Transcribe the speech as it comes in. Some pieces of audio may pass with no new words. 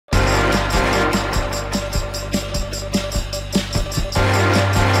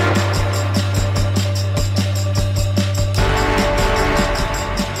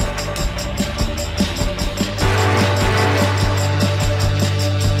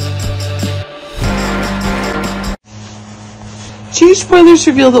GH spoilers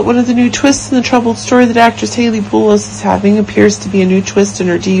reveal that one of the new twists in the troubled story that actress Haley Pullos is having appears to be a new twist in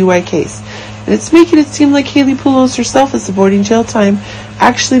her DUI case. And it's making it seem like Haley Pullos herself is avoiding jail time.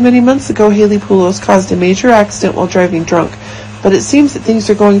 Actually, many months ago, Haley Pullos caused a major accident while driving drunk. But it seems that things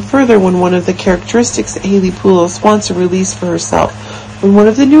are going further when one of the characteristics that Haley Pullos wants a release for herself. When one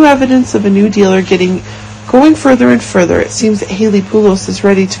of the new evidence of a new deal are going further and further, it seems that Haley Pullos is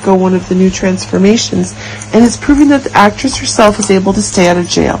ready to go one of the new transformations, and it's proving that the actress herself is able to stay out of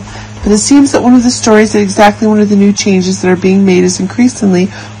jail. But it seems that one of the stories that exactly one of the new changes that are being made is increasingly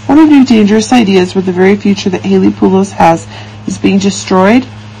one of the new dangerous ideas where the very future that Haley Pullos has is being destroyed.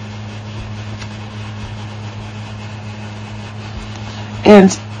 And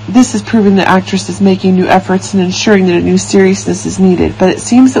this is proving the actress is making new efforts and ensuring that a new seriousness is needed. But it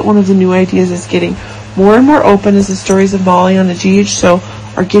seems that one of the new ideas is getting more and more open as the stories of Molly on the GH show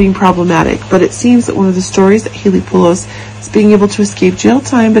are getting problematic. But it seems that one of the stories that Haley Pullos is being able to escape jail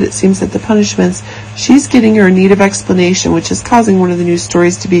time, but it seems that the punishments she's getting are in need of explanation, which is causing one of the new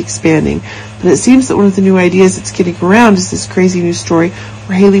stories to be expanding. But it seems that one of the new ideas that's getting around is this crazy new story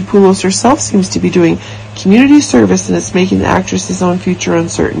where Haley Pullos herself seems to be doing community service, and it's making the actress's own future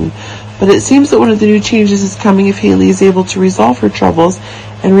uncertain. But it seems that one of the new changes is coming if Haley is able to resolve her troubles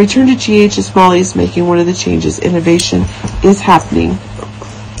and return to GH as Molly is making one of the changes. Innovation is happening.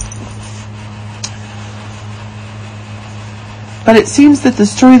 But it seems that the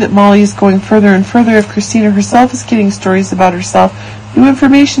story that Molly is going further and further if Christina herself is getting stories about herself. New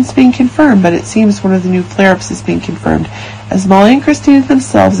information is being confirmed, but it seems one of the new flare-ups is being confirmed, as Molly and Christina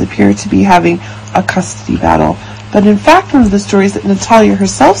themselves appear to be having a custody battle. But in fact, one of the stories that Natalia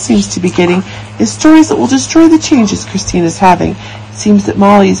herself seems to be getting is stories that will destroy the changes Christina is having. It seems that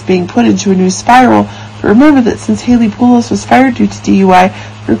Molly is being put into a new spiral, but remember that since Haley Pullos was fired due to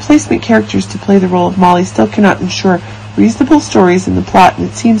DUI, the replacement characters to play the role of Molly still cannot ensure reasonable stories in the plot, and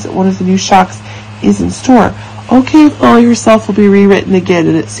it seems that one of the new shocks is in store. Okay, if Molly herself will be rewritten again,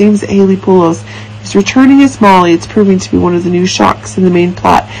 and it seems that Haley Pullos is returning as Molly. It's proving to be one of the new shocks in the main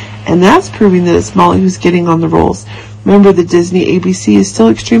plot, and that's proving that it's Molly who's getting on the rolls. Remember that Disney ABC is still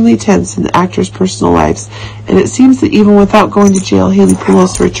extremely tense in the actors' personal lives, and it seems that even without going to jail, Haley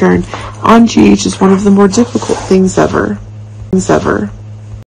Pullos' return on GH is one of the more difficult things ever.